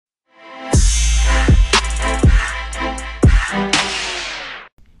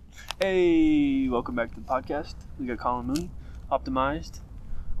Hey, welcome back to the podcast. We got Colin Mooney, Optimized.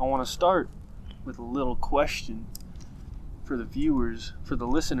 I want to start with a little question for the viewers, for the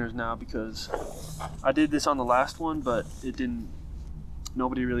listeners now, because I did this on the last one, but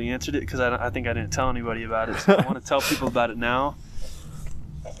nobody really answered it because I think I didn't tell anybody about it. So I want to tell people about it now.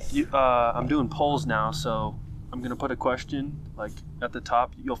 I'm doing polls now, so I'm going to put a question like at the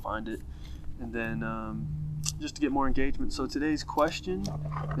top. You'll find it. And then just to get more engagement. So today's question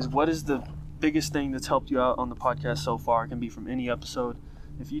is, what is the biggest thing that's helped you out on the podcast so far? It can be from any episode.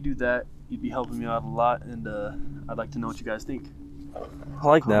 If you do that, you'd be helping me out a lot, and I'd like to know what you guys think. I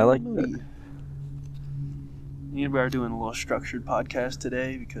like that. We are doing a little structured podcast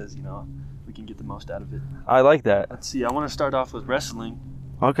today because, we can get the most out of it. I like that. Let's see. I want to start off with wrestling.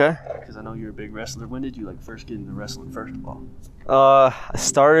 Okay. Because I know you're a big wrestler. When did you first get into wrestling, first of all? I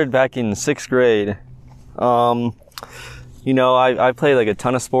started back in 6th grade. I played a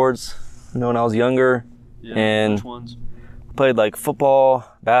ton of sports, when I was younger. Yeah, and which ones? Played football,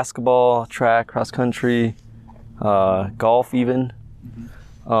 basketball, track, cross country, golf even.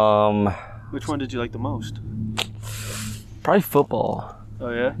 Mm-hmm. Which one did you like the most? Probably football.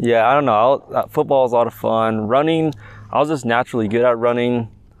 Oh yeah? Yeah, I don't know. Football is a lot of fun. Running, I was just naturally good at running.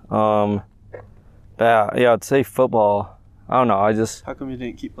 But yeah, I'd say football. I don't know. How come you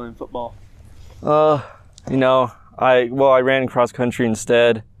didn't keep playing football? I ran cross country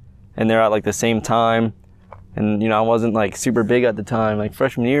instead, and they're at the same time, and I wasn't super big at the time.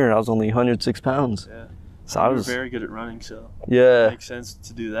 Freshman year, I was only 106 pounds. Yeah. So I was was very good at running, so yeah, it makes sense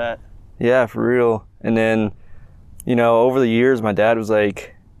to do that. Yeah, for real. And then, over the years, my dad was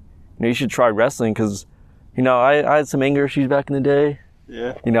like, you should try wrestling because, I had some anger issues back in the day.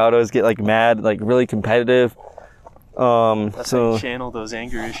 Yeah. I'd always get mad, really competitive. That's how you channel those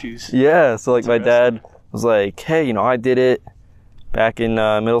anger issues. Yeah, so my dad was like, hey, I did it back in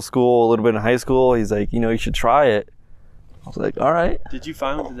middle school, a little bit in high school. He's like, you should try it. I was like, all right. Did you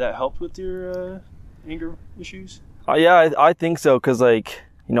find that helped with your anger issues? Yeah, I think so, because I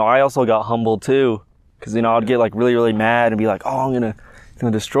also got humbled too, because I'd get really, really mad and be like, oh, I'm gonna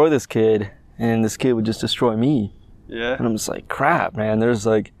destroy this kid, and this kid would just destroy me. Yeah. And I'm just like, crap, man. There's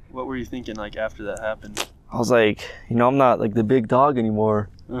what were you thinking after that happened? I was like, I'm not the big dog anymore.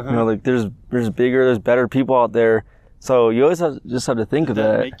 Uh-huh. There's bigger, there's better people out there. So you always just have to think of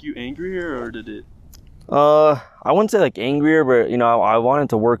that. Did that make you angrier, or did it? I wouldn't say angrier, but I wanted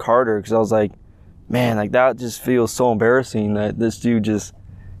to work harder, because I was like, man, that just feels so embarrassing that this dude just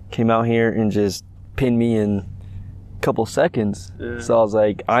came out here and just pinned me in a couple seconds. Yeah. So I was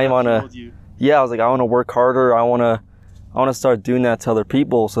like, I want to work harder. I want to start doing that to other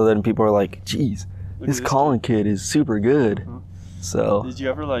people, so then people are like, geez, this Colin kid is super good. Uh-huh. So did you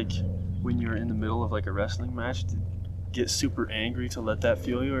ever when you were in the middle of a wrestling match, get super angry to let that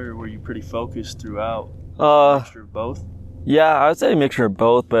fuel you, or were you pretty focused throughout? A mixture of both? Yeah, I would say a mixture of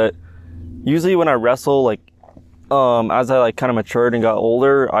both, but usually when I wrestle, as I kind of matured and got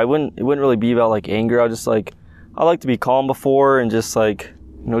older, it wouldn't really be about anger. I just I like to be calm before and just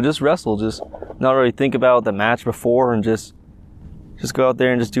just wrestle, just not really think about the match before, and just go out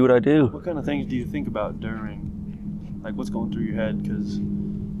there and just do what I do. What kind of things do you think about during, what's going through your head? Because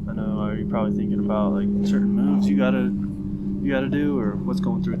I know, are you probably thinking about certain moves you gotta do, or what's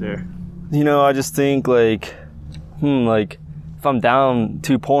going through there? I just think if I'm down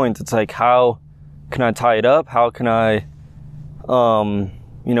 2 points, it's how can I tie it up? How can I,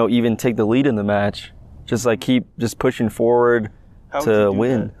 even take the lead in the match? Just keep just pushing forward to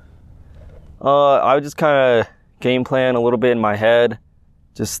win. I would just kind of game plan a little bit in my head.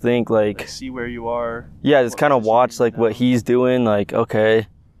 Just think see where you are. Yeah, just kind of watch what he's doing. Okay,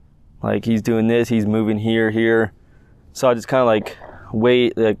 he's doing this, he's moving here. So I just kind of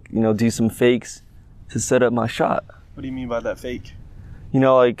wait, do some fakes to set up my shot. What do you mean by that fake?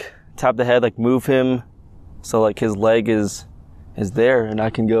 Tap the head, move him, so his leg is there, and I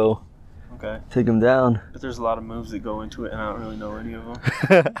can go take him down. But there's a lot of moves that go into it, and I don't really know any of them.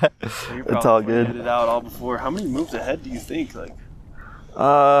 So you're it's all good. It out all before. How many moves ahead do you think? Do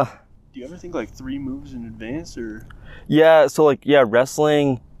you ever think 3 moves in advance, or? Yeah. So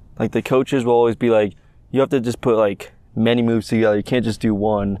wrestling, the coaches will always be you have to just put many moves together. You can't just do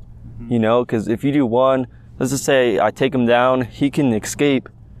one. Mm-hmm. Because if you do one, let's just say I take him down, he can escape.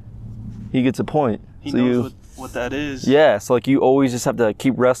 He gets a point. He knows what that is. Yeah, so you always just have to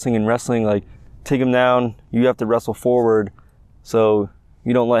keep wrestling and wrestling. Take him down, you have to wrestle forward, so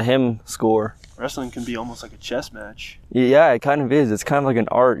you don't let him score. Wrestling can be almost like a chess match. Yeah, it kind of is. It's kind of an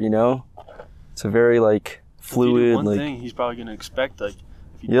art, It's a very fluid. If you do one thing, he's probably gonna expect if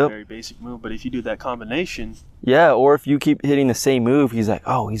if you do a very basic move. But if you do that combination, yeah, or if you keep hitting the same move, he's like,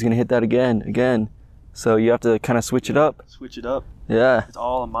 oh, he's gonna hit that again. So you have to kind of switch it up. Switch it up. Yeah. It's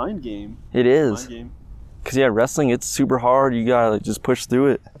all a mind game. It is. Mind game. Cause yeah, wrestling, it's super hard. You gotta like just push through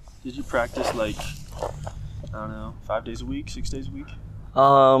it. Did you practice like, I don't know, 5 days a week, 6 days a week?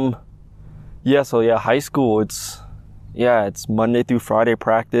 Yeah. So yeah, high school, it's Monday through Friday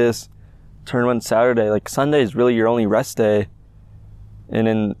practice, tournament Saturday. Like Sunday is really your only rest day. And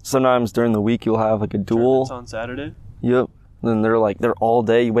then sometimes during the week you'll have like a duel. Tournaments on Saturday? Yep. And then they're all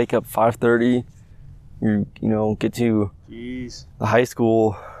day. You wake up 5:30. You get to Jeez. the high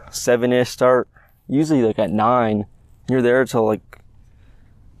school 7-ish start. Usually like at 9. You're there till like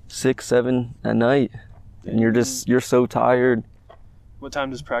 6, 7 at night. And you're so tired. What time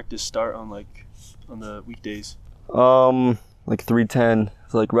does practice start on the weekdays? Like 3:10.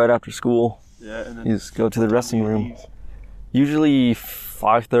 It's like right after school. Yeah, and then you just go to the wrestling room. Usually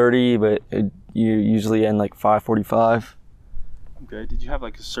 5:30, but you usually end like 5:45. Okay. Did you have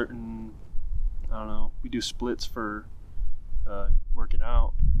like a certain, I don't know, we do splits for working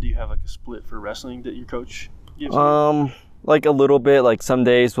out. Do you have like a split for wrestling that your coach gives you? Like a little bit. Like some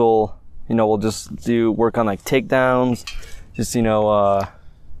days we'll just do work on like takedowns, just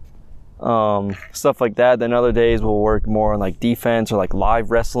stuff like that. Then other days we'll work more on like defense or like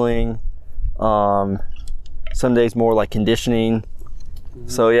live wrestling. Some days more like conditioning. Mm-hmm.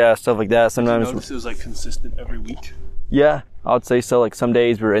 So yeah, stuff like that. Sometimes Did you notice it was like consistent every week? Yeah, I would say so. Like some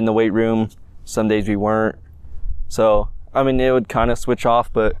days we were in the weight room, some days we weren't. So I mean, it would kind of switch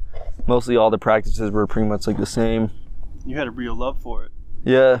off, but mostly all the practices were pretty much like the same. You had a real love for it.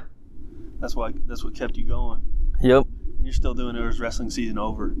 Yeah. That's what kept you going. Yep. And you're still doing it, or is wrestling season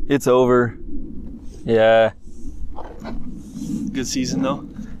over? It's over. Yeah. Good season though?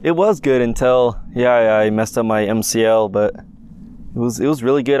 It was good until I messed up my MCL, but it was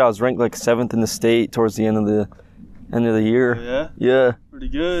really good. I was ranked like 7th in the state towards the end of the year. Oh, yeah? Yeah. Pretty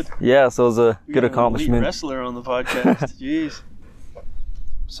good. Yeah, so it was a good accomplishment. Elite wrestler on the podcast. Jeez.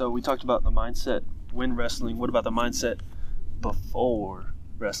 So we talked about the mindset when wrestling. What about the mindset before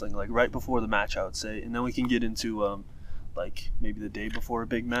wrestling? Like right before the match, I would say. And then we can get into like maybe the day before a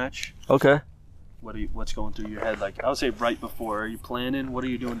big match. Okay. What's going through your head? Like I would say right before. Are you planning? What are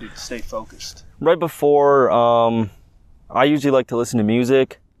you doing to stay focused? Right before, I usually like to listen to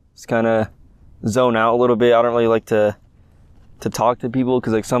music. Just kind of zone out a little bit. I don't really like to talk to people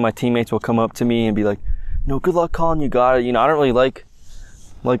because like some of my teammates will come up to me and be like, good luck, Colin, you got it. I don't really like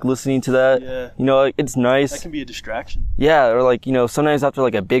listening to that. Yeah. Like, it's nice. That can be a distraction. Yeah, or like, sometimes after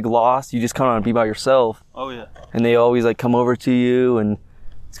like a big loss, you just kind of want to be by yourself. Oh yeah. And they always like come over to you and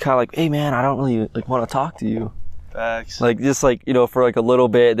it's kind of like, hey man, I don't really like want to talk to you. Facts. Like just like, for like a little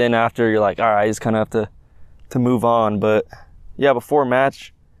bit, then after you're like, all right, I just kind of have to move on. But yeah, before a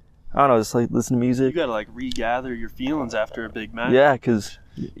match, I don't know, just like listen to music. You gotta like regather your feelings after a big match. Yeah, because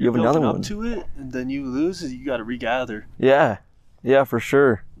you have another one. Up to it, and then you lose, you gotta regather. Yeah, for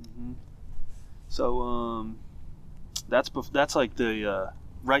sure. Mm-hmm. So that's like the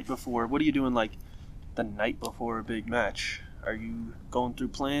right before. What are you doing like the night before a big match? Are you going through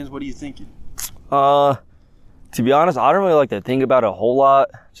plans? What are you thinking? To be honest, I don't really like to think about it a whole lot,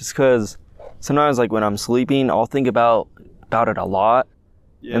 just because sometimes like when I'm sleeping, I'll think about it a lot.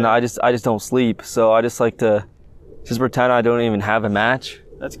 Yeah. And I just don't sleep, so I just like to just pretend I don't even have a match.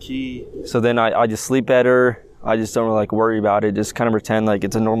 That's key. So then I just sleep better. I just don't really like worry about it. Just kind of pretend like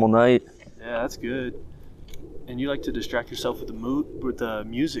it's a normal night. Yeah, that's good. And you like to distract yourself with the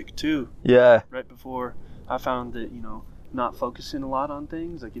music too. Yeah. Right before, I found that not focusing a lot on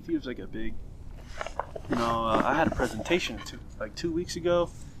things. Like if you have like a big, I had a presentation 2 weeks ago,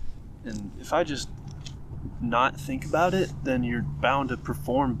 and if I just not think about it, then you're bound to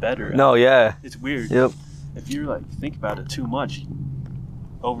perform better. No, yeah. It's weird. Yep. If you like think about it too much,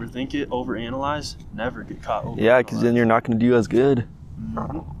 overthink it, overanalyze, never get caught overanalyzing. Yeah, because then you're not going to do as good.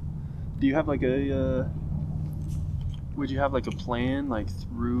 Mm-hmm. Do you have like would you have like a plan like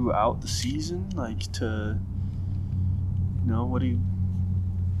throughout the season, like to,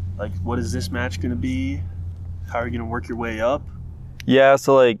 what is this match going to be? How are you going to work your way up? Yeah,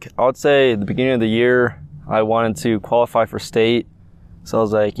 so like I would say at the beginning of the year, I wanted to qualify for state. So I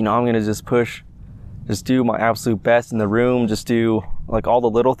was like, I'm going to just do my absolute best in the room, just do like all the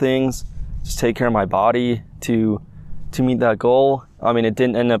little things, just take care of my body to meet that goal. I mean, it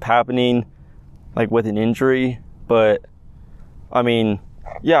didn't end up happening like with an injury, but I mean,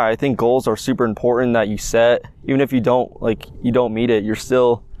 yeah, I think goals are super important that you set. Even if you don't meet it, you're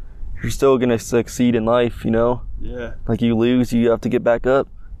still going to succeed in life, Yeah. Like you lose, you have to get back up.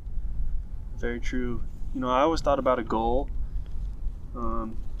 Very true. I always thought about a goal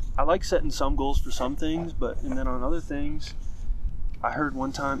I like setting some goals for some things, and then on other things, I heard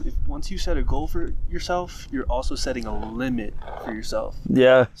one time, once you set a goal for yourself, you're also setting a limit for yourself.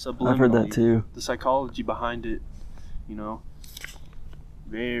 Yeah, Subliminally. I've heard that too. The psychology behind it,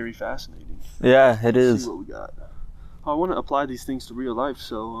 very fascinating. Yeah, it Let's is. see what we got. I want to apply these things to real life,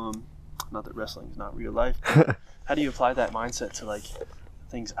 so not that wrestling is not real life, but how do you apply that mindset to like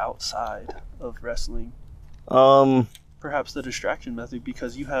things outside of wrestling? Perhaps the distraction method,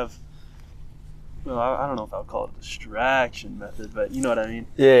 because you have, well, I don't know if I would call it a distraction method, but you know what I mean.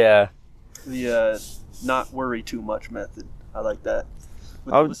 Yeah. The not worry too much method. I like that.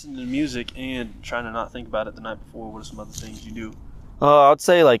 With listening to music and trying to not think about it the night before, what are some other things you do? I'd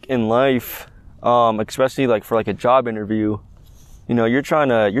say like in life, especially like for like a job interview, you're trying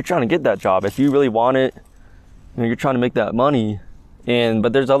to get that job. If you really want it, you're trying to make that money,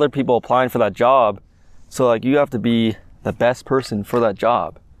 but there's other people applying for that job, so like you have to be the best person for that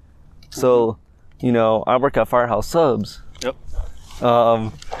job. So, I work at Firehouse Subs. Yep.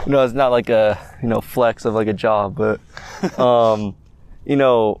 It's not like a flex of like a job, but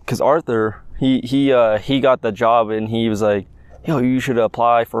because Arthur, he got the job and he was like, yo, you should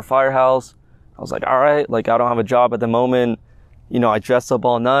apply for Firehouse. I was like, all right, like I don't have a job at the moment. I dressed up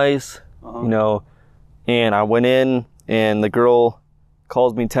all nice, and I went in and the girl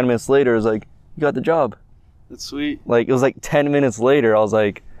calls me 10 minutes later, is like, you got the job. That's sweet. Like it was like 10 minutes later, I was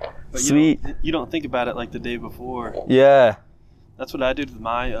like, but sweet. You don't think about it like the day before. Yeah. That's what I did with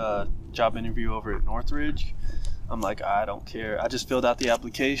my job interview over at Northridge. I'm like, I don't care. I just filled out the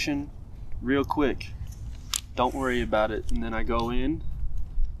application real quick. Don't worry about it. And then I go in.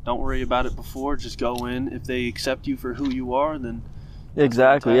 Don't worry about it before. Just go in. If they accept you for who you are, then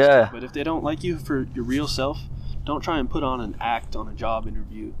exactly, fantastic. yeah. But if they don't like you for your real self, don't try and put on an act on a job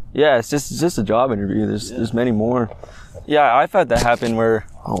interview. Yeah, it's just a job interview. There's many more. Yeah, I've had that happen where,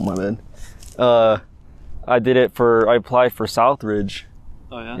 oh my bad. I applied for Southridge.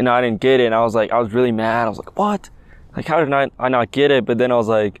 Oh yeah. And I didn't get it. And I was really mad. I was like, what? Like, how did I not get it? But then I was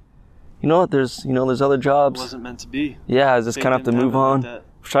like, you know what? There's other jobs. It wasn't meant to be. Yeah, I just kind of have to move on. Like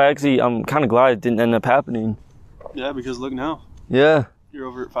which I'm kind of glad it didn't end up happening. Yeah, because look now. Yeah. You're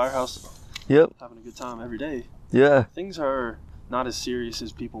over at Firehouse. Yep. Having a good time every day. Yeah. Things are not as serious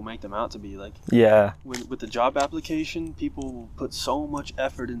as people make them out to be. Like, yeah. With the job application, people will put so much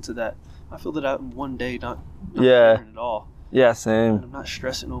effort into that. I filled it out in one day, not yeah. at all. Yeah, same. And I'm not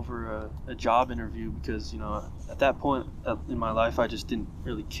stressing over a job interview because, at that point in my life, I just didn't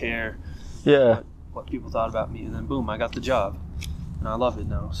really care what people thought about me. And then, boom, I got the job. And I love it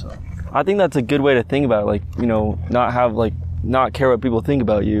now, so. I think that's a good way to think about it. Like, not care what people think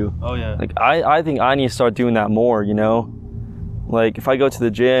about you. Oh, yeah. Like, I think I need to start doing that more, Like, if I go to the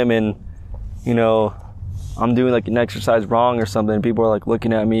gym and, I'm doing, like, an exercise wrong or something, people are, like,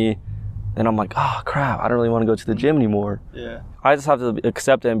 looking at me, then I'm like, oh, crap, I don't really want to go to the gym anymore. Yeah. I just have to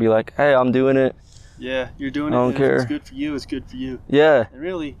accept it and be like, hey, I'm doing it. Yeah, you're doing it. I don't care. If it's good for you, it's good for you. Yeah. And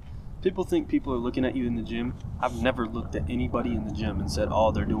really, people think people are looking at you in the gym. I've never looked at anybody in the gym and said,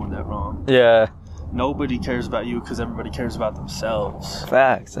 oh, they're doing that wrong. Yeah. Nobody cares about you because everybody cares about themselves.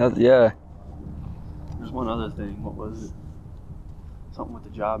 Facts. Yeah. There's one other thing. What was it? Something with the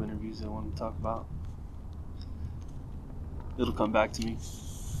job interviews I wanted to talk about. It'll come back to me.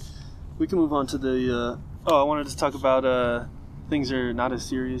 We can move on to the. I wanted to talk about things are not as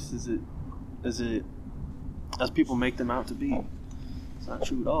serious as people make them out to be. It's not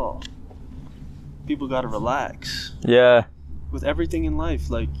true at all. People got to relax. Yeah. With everything in life,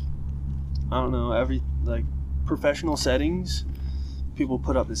 like, I don't know, professional settings, people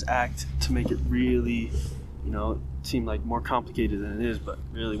put up this act to make it really, seem like more complicated than it is, but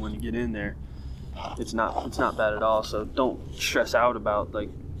really when you get in there, it's not bad at all. So don't stress out about like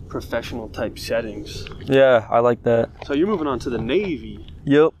professional type settings. Yeah, I like that. So you're moving on to the Navy.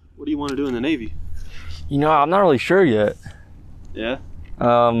 Yep. What do you want to do in the Navy? I'm not really sure yet. Yeah?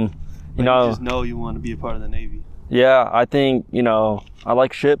 You just know you want to be a part of the Navy. Yeah, I think, I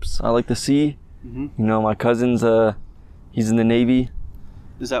like ships. I like the sea. Mm-hmm. My cousin's, he's in the Navy.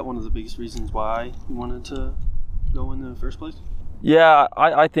 Is that one of the biggest reasons why you wanted to go in the first place? Yeah,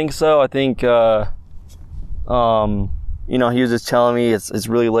 I think so. I think, he was just telling me it's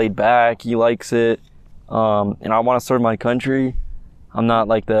really laid back. He likes it. And I want to serve my country. I'm not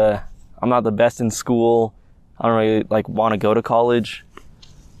the best in school. I don't really want to go to college.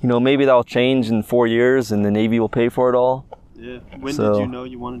 Maybe that'll change in 4 years and the Navy will pay for it all. Yeah. When did you know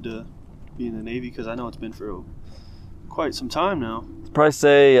you wanted to be in the Navy? Because I know it's been for quite some time now. I'd probably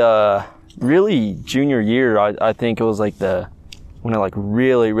say really junior year. I think it was when it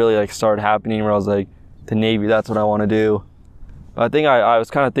really started happening where I was like, the Navy, that's what I want to do. But I think I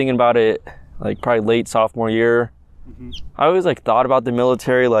was kind of thinking about it like probably late sophomore year. I always like thought about the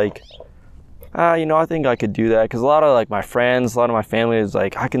military, like, you know, I think I could do that, because a lot of like my friends, a lot of my family is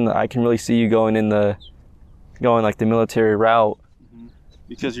like, I can really see you going like the military route.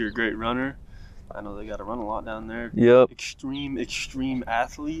 Because you're a great runner. I know they got to run a lot down there. Yep. Extreme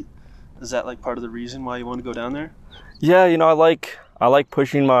athlete. Is that like part of the reason why you want to go down there? Yeah, you know, I like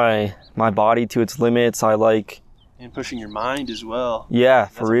pushing my body to its limits. And pushing your mind as well. Yeah,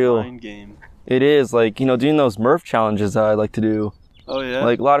 for real. A mind game. It is, like, you know, doing those Murph challenges that I like to do. Oh yeah.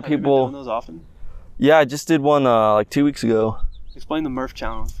 Like a lot of Have people. You been doing those often? Yeah, I just did one like 2 weeks ago. Explain the Murph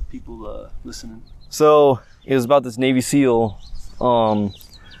challenge for people listening. So it was about this Navy SEAL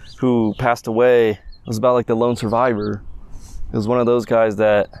who passed away. It was about like the lone survivor. It was one of those guys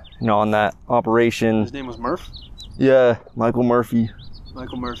that, you know, on that operation. His name was Murph? Yeah, Michael Murphy.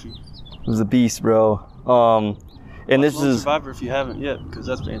 Michael Murphy. It was a beast, bro. And this Lone is Survivor if you haven't yet, because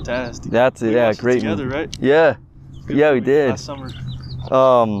that's fantastic. That's it. We yeah, watched great. It together, right? Yeah. Good Yeah, we movie did. last summer.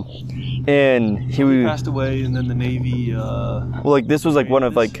 And he passed away, and then the Navy. Well, like this was like one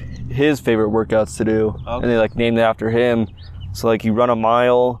of like his favorite workouts to do, Okay. and they like named it after him. So like you run a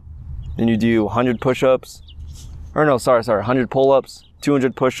mile, then you do 100 push-ups, or no, sorry, 100 pull-ups,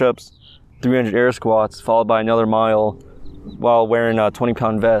 200 push-ups, 300 air squats, followed by another mile, while wearing a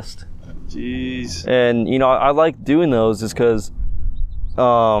 20-pound vest. Jeez. And you know, I like doing those just because.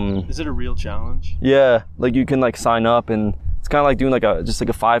 Is it a real challenge? Yeah, like you can like sign up, and it's kind of like doing like a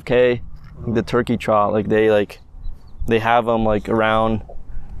 5K, like the turkey trot. Like they have them like around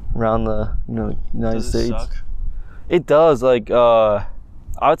the United States. Does it suck? It does. Like I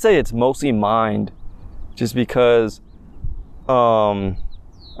would say it's mostly mind, just because.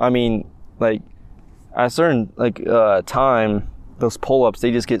 I mean, like at a certain like time, those pull-ups,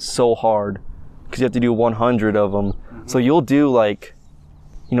 they just get so hard because you have to do 100 of them. So you'll do like,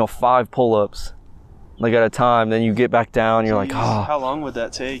 5 pull-ups like at a time, then you get back down, you're like, oh. How long would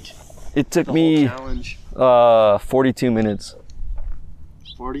that take? It took The me whole challenge? 42 minutes.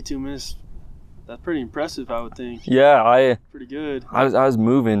 42 minutes. That's pretty impressive, I would think. Yeah, Pretty good. I was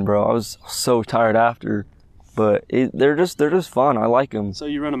moving, bro. I was so tired after, but they're just fun. I like them. So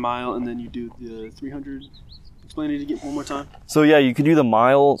you run a mile and then you do the 300. Explain it again one more time. So yeah, you could do the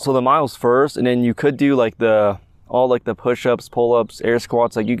mile. So the mile's first, and then you could do like all the push-ups, pull-ups, air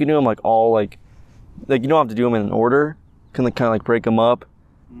squats. Like you can do them like all like you don't have to do them in an order. You can like kind of like break them up.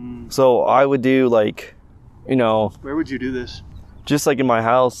 So I would do like, Where would you do this? just like in my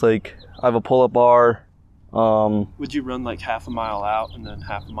house. Like I have a pull-up bar. Would you run like half a mile out and then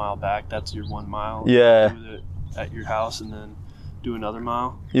half a mile back? That's your 1 mile. Yeah. Do it at your house and then do another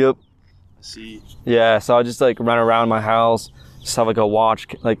mile. Yep. I see. Yeah. So I just like run around my house, just have like a watch,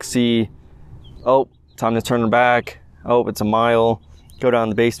 like see, oh, time to turn back. Oh, it's a mile. Go down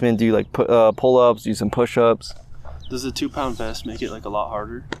the basement, do like pull-ups, do some push-ups. Does the 2-pound vest make it like a lot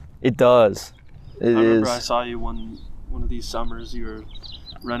harder? It does. I remember I saw you one of these summers. You were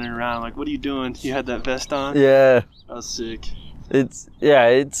running around like, what are you doing? You had that vest on? Yeah. That was sick.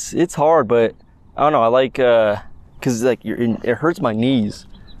 It's hard, but I don't know. I like because like it hurts my knees,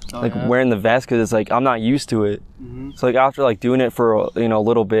 wearing the vest, because it's like I'm not used to it. So like after like doing it for a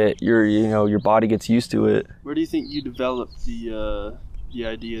little bit, your body gets used to it. Where do you think you developed the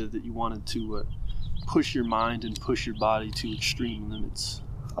idea that you wanted to push your mind and push your body to extreme limits?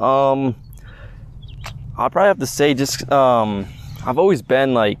 I'll probably have to say just I've always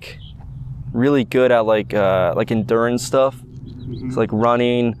been like really good at like endurance stuff. It's like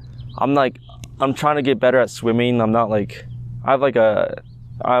running. I'm trying to get better at swimming. I'm not like I have like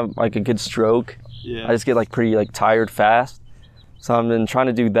a good stroke. Yeah. I just get like pretty like tired fast. So I've been trying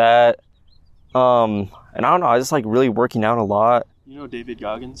to do that. And I don't know, I just like really working out a lot. You know David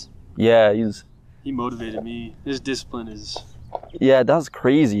Goggins? Yeah, he motivated me. His discipline is... Yeah, that's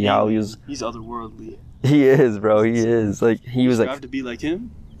crazy how he's otherworldly. He is, bro. He is. Like he was like to be like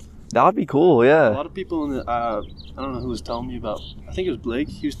him. That would be cool. Yeah. A lot of people in the I don't know who was telling me about. I think it was Blake.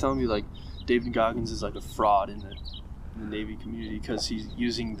 He was telling me like David Goggins is like a fraud in the Navy community because he's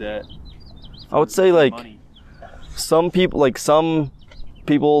using that. I would say like money. some people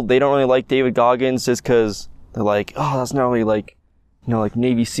they don't really like David Goggins just because they're like, oh, that's not really like like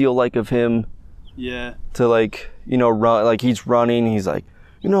Navy SEAL like of him. Yeah. To like run, like he's running. He's like,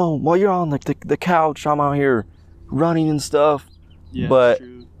 while you're on like the couch, I'm out here running and stuff. Yeah. But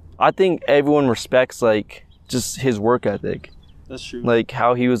true. I think everyone respects like just his work ethic. That's true. Like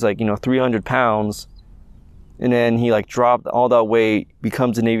how he was like 300 pounds, and then he like dropped all that weight,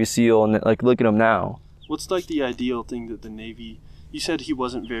 becomes a Navy SEAL, and like look at him now. What's like the ideal thing that the Navy? You said he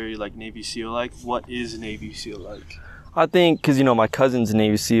wasn't very like Navy SEAL like. What is Navy SEAL like? I think because, you know, my cousin's a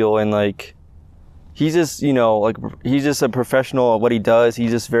Navy SEAL, and like he's just, you know, like he's just a professional at what he does.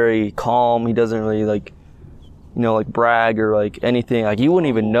 He's just very calm. He doesn't really like, you know, like brag or like anything. Like you wouldn't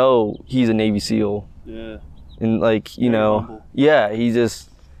even know he's a Navy SEAL. Yeah. And like, you know, humble. yeah, he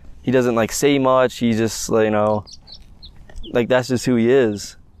doesn't like say much. He's just, you know, like that's just who he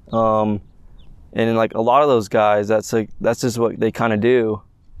is. And like a lot of those guys, that's just what they kind of do.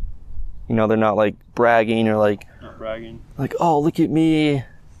 You know, they're not like bragging or like not bragging. Like, oh, look at me.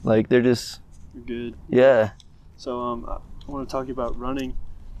 Like they're just. You're good. Yeah. So I want to talk to you about running.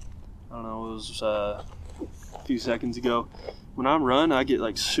 I don't know. It was a few seconds ago. When I run, I get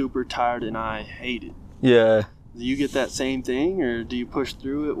like super tired and I hate it. Yeah. Do you get that same thing, or do you push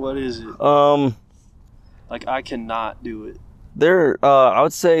through it? What is it? Like I cannot do it. I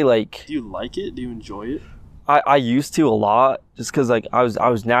would say like. Do you like it? Do you enjoy it? I used to a lot, just because like I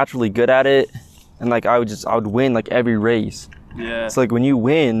was naturally good at it, and like I would win like every race. Yeah. It's like when you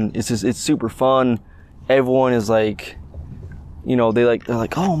win, it's super fun. Everyone is like, you know, they're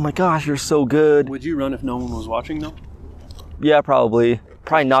like, oh my gosh, you're so good. Would you run if no one was watching though? Yeah, probably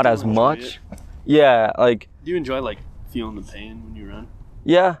not as much. Yeah, like. Do you enjoy like feeling the pain when you run?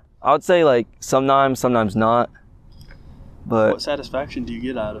 Yeah, I would say like sometimes not. But what satisfaction do you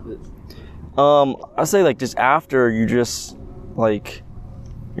get out of it? I say like just after you're like,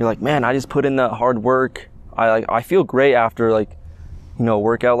 man, I just put in that hard work. I feel great after like, you know, a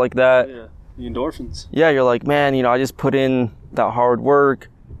workout like that. Yeah, the endorphins. Yeah, you're like, man, you know, I just put in that hard work.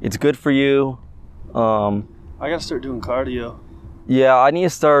 It's good for you. I gotta start doing cardio. Yeah, I need to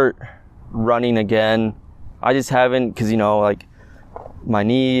start running again. I just haven't, because, you know, like my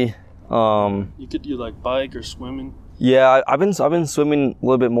knee. You could do like bike or swimming. Yeah, I've been swimming a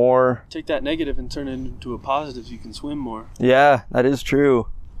little bit more. Take that negative and turn it into a positive so you can swim more. Yeah, that is true.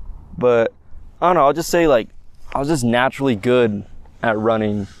 But I don't know, I'll just say like I was just naturally good at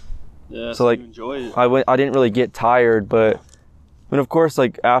running. Yeah, so like you enjoy it. I didn't really get tired, but I mean, of course,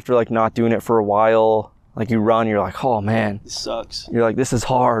 like after like not doing it for a while, like you run, you're like, oh man, this sucks. You're like, this is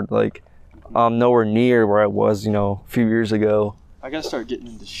hard. Like I'm nowhere near where I was, you know, a few years ago. I gotta start getting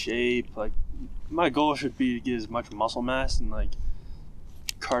into shape. Like my goal should be to get as much muscle mass and like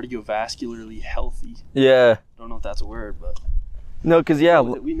cardiovascularly healthy. Yeah. I don't know if that's a word, but no, because yeah,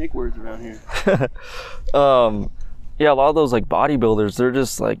 we make words around here. Yeah, a lot of those like bodybuilders,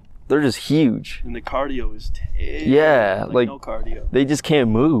 they're just huge. And the cardio is terrible. Yeah, like no cardio. They just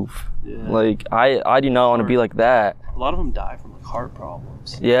can't move. Yeah. Like I do not want to be like that. A lot of them die from like heart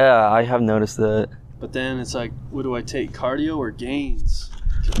problems. Yeah, I have noticed that. But then it's like, what do I take, cardio or gains?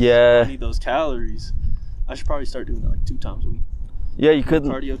 Yeah. I need those calories. I should probably start doing that like 2 times a week. Yeah, you could.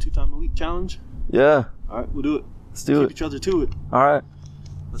 Cardio 2 times a week challenge. Yeah. All right, we'll do it. Let's do it. Keep each other to it. All right.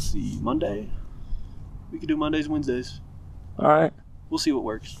 Let's see, Monday. We could do Mondays, Wednesdays. All right. We'll see what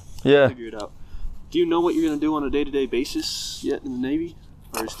works. Yeah. Figure it out. Do you know what you're gonna do on a day-to-day basis yet in the Navy?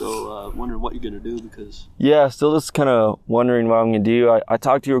 Or are you still wondering what you're gonna do? Because yeah, still just kind of wondering what I'm gonna do. I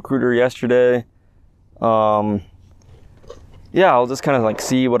talked to a recruiter yesterday. Yeah, I'll just kind of like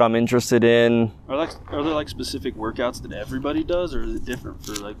see what I'm interested in. Are there like specific workouts that everybody does, or is it different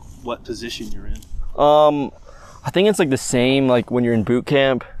for like what position you're in? I think it's like the same, like when you're in boot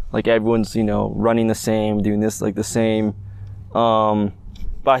camp, like everyone's, you know, running the same, doing this like the same.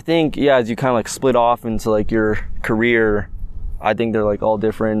 But I think, yeah, as you kind of like split off into like your career, I think they're like all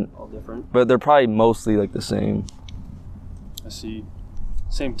different. All different. But they're probably mostly like the same. I see.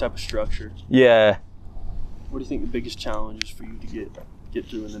 Same type of structure. Yeah. What do you think the biggest challenge is for you to get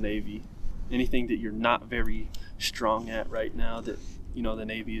through in the Navy? Anything that you're not very strong at right now that, you know, the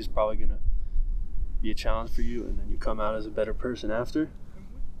Navy is probably going to be a challenge for you, and then you come out as a better person after?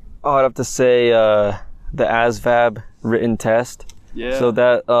 Oh, I'd have to say the ASVAB written test. Yeah. So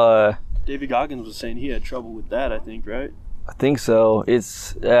that... David Goggins was saying he had trouble with that, I think, right? I think so.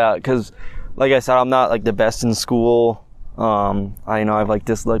 It's, yeah, because like I said, I'm not like the best in school. I have like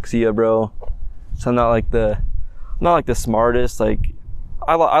dyslexia, bro. So I'm not like the smartest. Like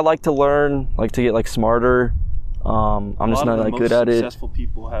I like to learn, like to get like smarter. I'm just not like good at it. Successful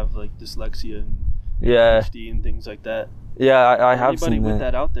people have like dyslexia and yeah, ADHD and things like that. Yeah, I have seen that. Anybody with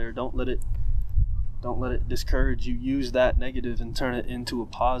that out there, don't let it discourage you. Use that negative and turn it into a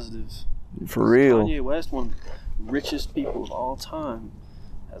positive. For real. Kanye West, one of the richest people of all time,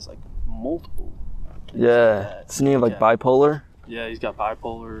 has like multiple. Yeah, isn't he like bipolar? Yeah, he's got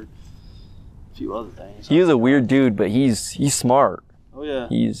bipolar. A few other things. He's a weird dude, but he's smart. Oh yeah.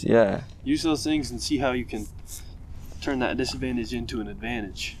 Yeah. Use those things and see how you can turn that disadvantage into an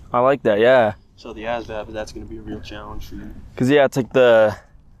advantage. I like that. Yeah. So the ASVAB, that's going to be a real challenge for you. Cause yeah, it's like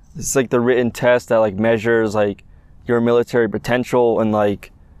the written test that like measures like your military potential, and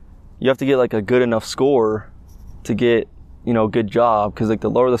like you have to get like a good enough score to get, you know, a good job, because like the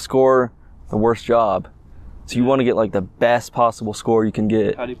lower the score, the worse job. So you want to get like the best possible score you can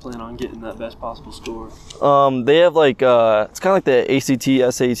get. How do you plan on getting that best possible score? They have like it's kind of like the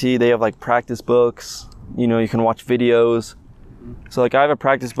ACT, SAT. They have like practice books. You know, you can watch videos. So like I have a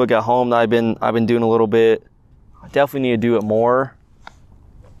practice book at home that I've been doing a little bit. I definitely need to do it more.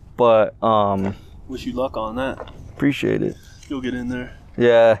 But wish you luck on that. Appreciate it. You'll get in there.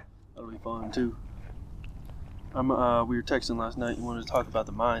 Yeah. That'll be fun too. We were texting last night. You wanted to talk about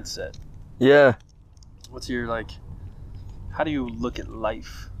the mindset. Yeah. What's your how do you look at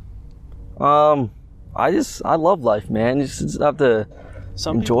life? I love life, man. You just have to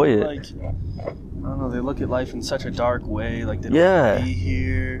enjoy it. I don't know, they look at life in such a dark way, like they don't Yeah. want to be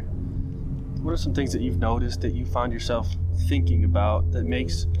here. What are some things that you've noticed that you find yourself thinking about that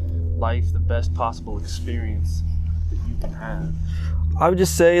makes life the best possible experience that you can have? I would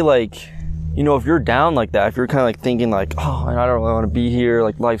just say, like, you know, if you're down like that, if you're kind of like thinking like, oh, I don't really want to be here,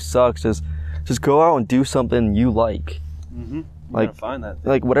 like life sucks, just go out and do something you like. Mm-hmm. You like gotta find that thing.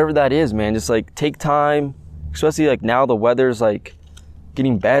 Like whatever that is, man. Just like take time, especially like now the weather's like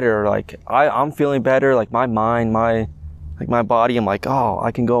getting better. Like I'm feeling better. Like my mind, my body. I'm like, oh,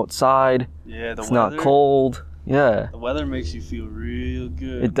 I can go outside. Yeah, it's not cold. Yeah. The weather makes you feel real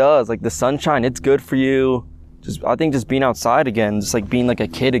good. It does. Like the sunshine, it's good for you. I think just being outside again, just like being like a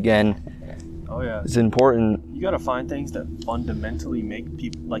kid again. Oh yeah. It's important. You gotta find things that fundamentally make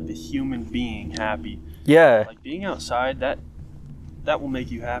people, like the human being, happy. Yeah. Like being outside, that will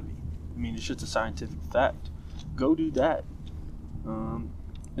make you happy. I mean, it's just a scientific fact. Go do that. And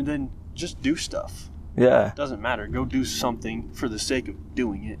then just do stuff. Yeah. It doesn't matter. Go do something for the sake of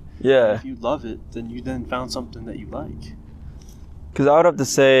doing it. Yeah. And if you love it, then you found something that you like. Because I would have to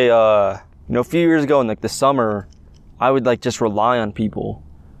say, you know, a few years ago in like the summer, I would like just rely on people.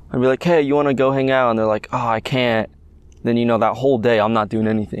 I'd be like, hey, you want to go hang out? And they're like, oh, I can't. Then, you know, that whole day I'm not doing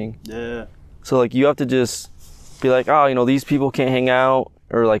anything. Yeah. So like you have to just be like, oh, you know, these people can't hang out,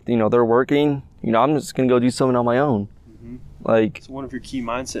 or like, you know, they're working. You know, I'm just going to go do something on my own. Mm-hmm. Like, it's one of your key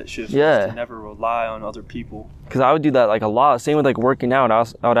mindset shifts. Yeah. Is to never rely on other people. Because I would do that like a lot. Same with like working out.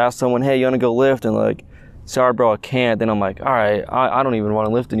 I would ask someone, hey, you want to go lift? And like, sorry, bro, I can't. Then I'm like, all right, I don't even want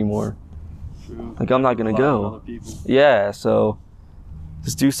to lift anymore. True. Like, I'm not going to Rely on go. other people. Yeah, so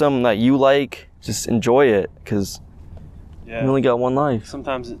just do something that you like. Just enjoy it, because you only got one life.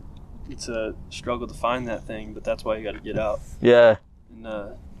 Sometimes it's a struggle to find that thing, but that's why you got to get out. Yeah. And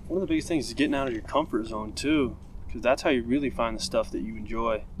one of the biggest things is getting out of your comfort zone too, because that's how you really find the stuff that you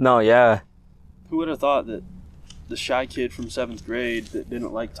enjoy. No, yeah. Who would have thought that the shy kid from 7th grade that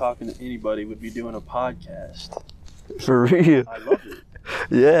didn't like talking to anybody would be doing a podcast? For real. I love it.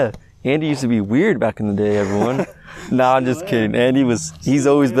 Yeah. Andy used to be weird back in the day, everyone. Nah, I'm just kidding. He's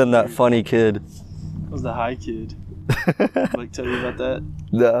always been that funny kid. I was the high kid. Like, tell you about that?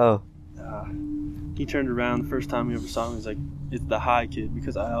 No. He turned around the first time we ever saw him. He was like, it's the high kid,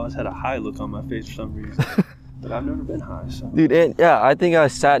 because I always had a high look on my face for some reason. But I've never been high, so. Dude, and yeah, I think I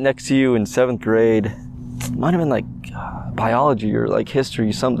sat next to you in 7th grade. Might have been like biology or like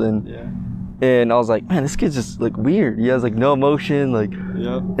history, something. Yeah. And I was like, man, this kid's just like weird. He has like no emotion, like.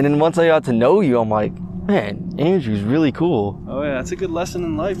 Yep. And then once I got to know you, I'm like, man, Andrew's really cool. Oh yeah, that's a good lesson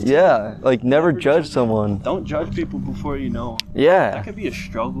in life. Yeah, like never judge someone. Don't judge people before you know them. Yeah. That could be a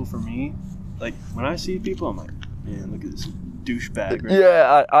struggle for me. Like when I see people, I'm like, man, look at this douchebag. Right?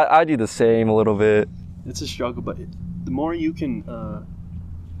 Yeah, I do the same a little bit. It's a struggle, but the more you can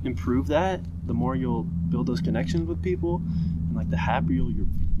improve that, the more you'll build those connections with people, and like the happier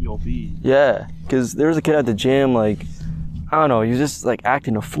you'll be. Yeah, because there was a kid at the gym, like, I don't know, he was just like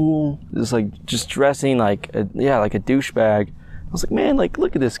acting a fool, just dressing like a douchebag. I was like, man, like,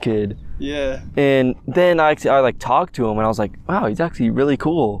 look at this kid. Yeah. And then I like talked to him, and I was like, wow, he's actually really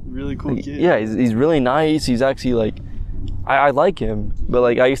cool. Really cool like, kid. Yeah, he's really nice. He's actually like, I like him. But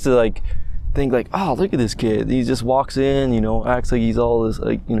like I used to like think like, oh, look at this kid. He just walks in, you know, acts like he's all this,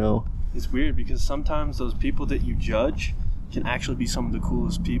 like, you know. It's weird because sometimes those people that you judge can actually be some of the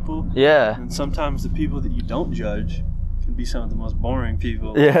coolest people. Yeah. And sometimes the people that you don't judge can be some of the most boring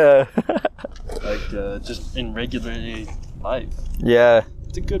people. Yeah. Like just in regular life. Yeah.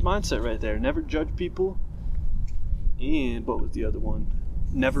 It's a good mindset right there. Never judge people. And what was the other one?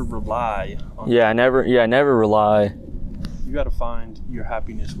 Never rely on never rely. You got to find your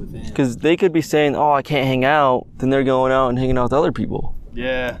happiness within. Because they could be saying, oh, I can't hang out. Then they're going out and hanging out with other people.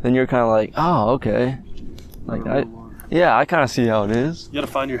 Yeah. Then you're kind of like, oh, okay. Like I kind of see how it is. You got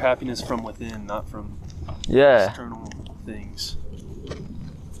to find your happiness from within, not from external things.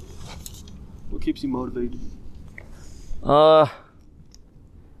 What keeps you motivated? I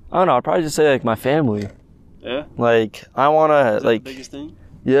don't know. I'd probably just say like my family. Yeah. Like I wanna Is that like the biggest thing,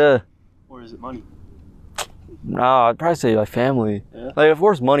 yeah. or is it money? Nah, I'd probably say my family. Yeah. Like of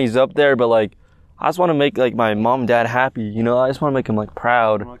course money's up there, but like I just want to make like my mom and dad happy. You know, I just want to make them like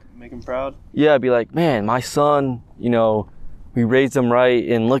proud. You want to make him proud? Yeah, I'd be like, man, my son. You know, we raised him right,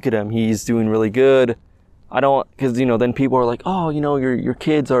 and look at him. He's doing really good. I don't, because you know, then people are like, oh, you know, your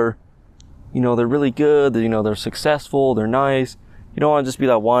kids are, you know, they're really good. You know, they're successful. They're nice. You don't want to just be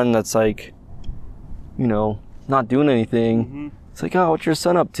that one that's like, you know, not doing anything. Mm-hmm. It's like, oh, what's your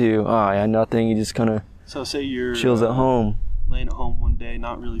son up to? Oh, yeah, nothing. He just kind of So say you're chills at home. laying at home one day,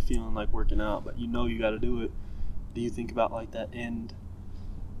 not really feeling like working out, but you know you got to do it. Do you think about like that end?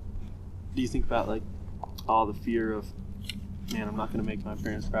 Do you think about like all the fear of, man, I'm not gonna make my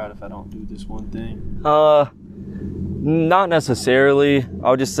parents proud if I don't do this one thing? Not necessarily. I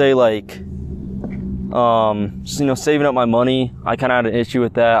would just say like, just, you know, saving up my money. I kind of had an issue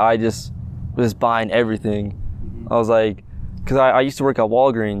with that. I just was buying everything. Mm-hmm. I was like, cause I used to work at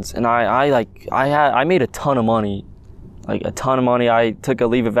Walgreens, and I made a ton of money. Like a ton of money. I took a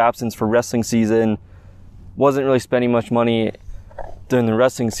leave of absence for wrestling season. Wasn't really spending much money during the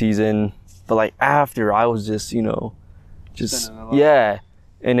wrestling season, but like after, I was just, you know, just yeah.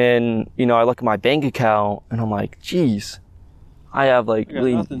 And then, you know, I look at my bank account and I'm like, geez, I have like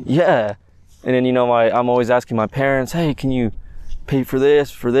really nothing. Yeah. And then, you know, I'm always asking my parents, hey, can you pay for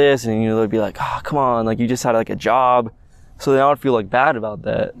this? And you know, they'd be like, oh, come on, like you just had like a job. So then I would feel like bad about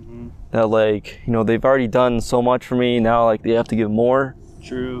that. Mm-hmm. That like, you know, they've already done so much for me, now like they have to give more.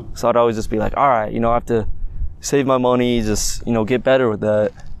 True. So I'd always just be like, all right, you know, I have to save my money, just, you know, get better with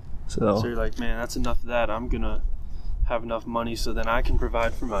that. So you're like, man, that's enough of that. I'm gonna have enough money so then I can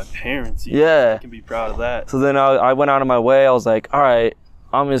provide for my parents. Yeah. I can be proud of that. So then I went out of my way. I was like, all right,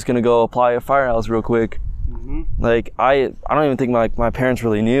 I'm just gonna go apply at Firehouse real quick. Mm-hmm. Like I don't even think my parents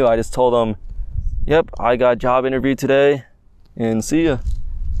really knew. I just told them, yep, I got a job interview today, and see ya.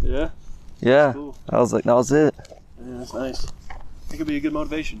 Yeah. Yeah. Cool. I was like, that was it. Yeah, that's nice. It could be a good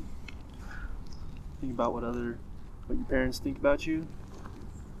motivation. Think about what your parents think about you.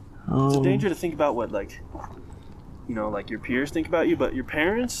 It's a danger to think about what, like, you know, like your peers think about you, but your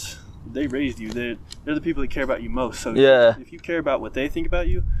parents, they raised you. They're the people that care about you most. So yeah, if you care about what they think about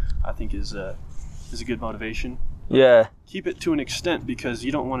you, I think is a good motivation. Yeah. Keep it to an extent, because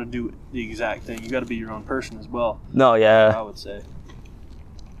you don't want to do the exact thing. You got to be your own person as well. No, yeah. I would say.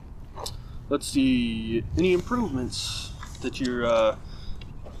 Let's see, any improvements that you're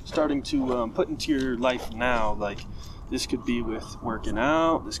starting to put into your life now? Like, this could be with working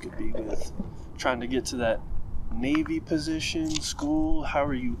out. This could be with trying to get to that Navy position, school. How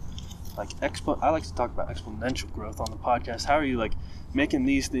are you, like, I like to talk about exponential growth on the podcast. How are you, like, making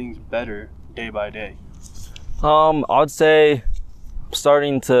these things better day by day? I'd say I'm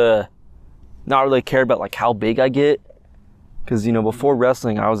starting to not really care about, like, how big I get. Because, you know, before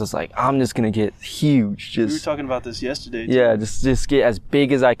wrestling, I was just like, I'm just going to get huge. We were talking about this yesterday, too. Yeah, just get as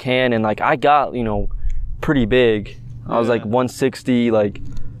big as I can. And, like, I got, you know, pretty big. I was, like, 160. Like,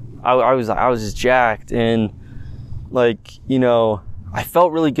 I was just jacked. And, like, you know, I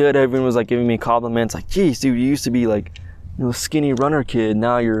felt really good. Everyone was, like, giving me compliments. Like, geez, dude, you used to be, like, you know, skinny runner kid.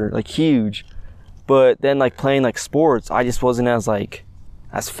 Now you're, like, huge. But then, like, playing, like, sports, I just wasn't as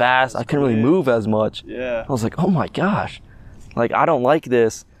fast. I couldn't really move as much. Yeah. I was like, oh, my gosh. Like, I don't like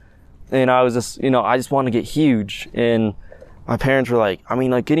this. And I was just, you know, I just want to get huge. And my parents were like, I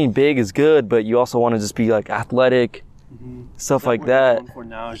mean, like, getting big is good, but you also want to just be, like, athletic, stuff like that. What you're going for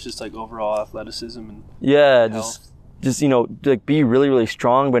now is just, like, overall athleticism and health. Just, you know, like, be really, really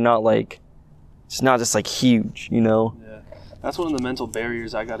strong, but not, like, it's not just, like, huge, you know? Yeah. That's one of the mental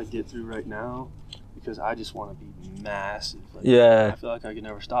barriers I got to get through right now, because I just want to be massive. Like, yeah. I feel like I can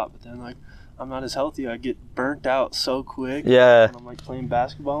never stop, but then, like, I'm not as healthy. I get burnt out so quick. Yeah. When I'm, like, playing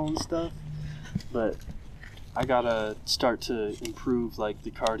basketball and stuff. But I gotta start to improve, like,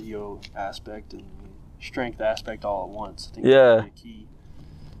 the cardio aspect and the strength aspect all at once. I think that's really key.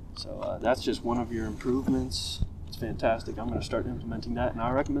 So that's just one of your improvements. It's fantastic. I'm gonna start implementing that, and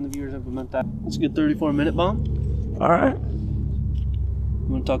I recommend the viewers implement that. It's a good 34-minute bomb. All right. You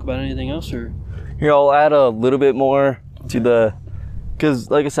want to talk about anything else, or? Here, I'll add a little bit more to the.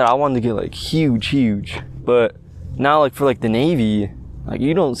 Because, like I said, I wanted to get, like, huge. But now, like, for, like, the Navy, like,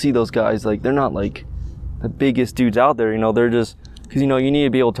 you don't see those guys. Like, they're not, like, the biggest dudes out there. You know, they're just... Because, you know, you need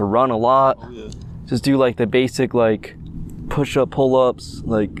to be able to run a lot. Oh, yeah. Just do, like, the basic, like, push-up, pull-ups,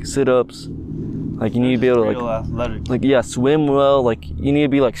 like, sit-ups. Like, you need to be able to, like... athletic. Like, yeah, swim well. Like, you need to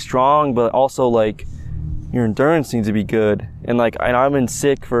be, like, strong, but also, like, your endurance needs to be good. And, like, I've been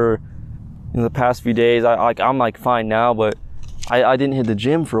sick for in the past few days. I'm like fine now, but I didn't hit the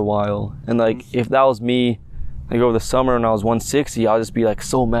gym for a while. And like if that was me, like over the summer when I was 160, I'll just be like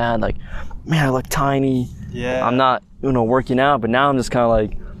so mad, like, man, I look tiny. Yeah. I'm not, working out. But now I'm just kind of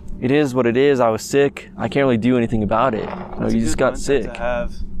like, it is what it is. I was sick. I can't really do anything about it. You just got sick. To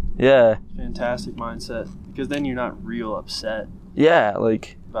have. Yeah. Fantastic mindset, because then you're not real upset. Yeah,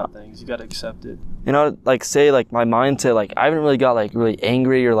 like about things. You got to accept it. Like say like my mindset, like I haven't really got like really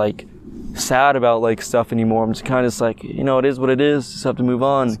angry or like sad about like stuff anymore. I'm just kind of just like, it is what it is. Just have to move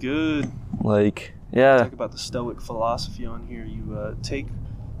on. That's good. Like, yeah. Talk about the Stoic philosophy on here. You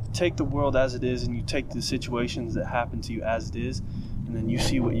take the world as it is, and you take the situations that happen to you as it is, and then you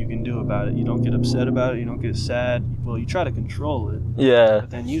see what you can do about it. You don't get upset about it. You don't get sad. Well, you try to control it. Yeah. But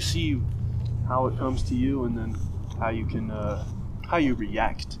then you see how it comes to you, and then how you can how you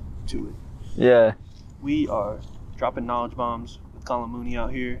react to it. Yeah. We are dropping knowledge bombs with Colin Mooney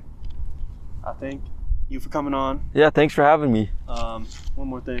out here. I thank you for coming on. Yeah, thanks for having me. One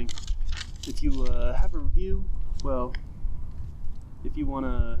more thing. If you have a review, well, if you want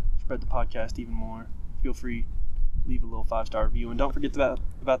to spread the podcast even more, feel free, leave a little 5-star review. And don't forget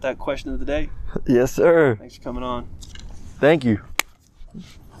about that question of the day. Yes, sir. Thanks for coming on. Thank you.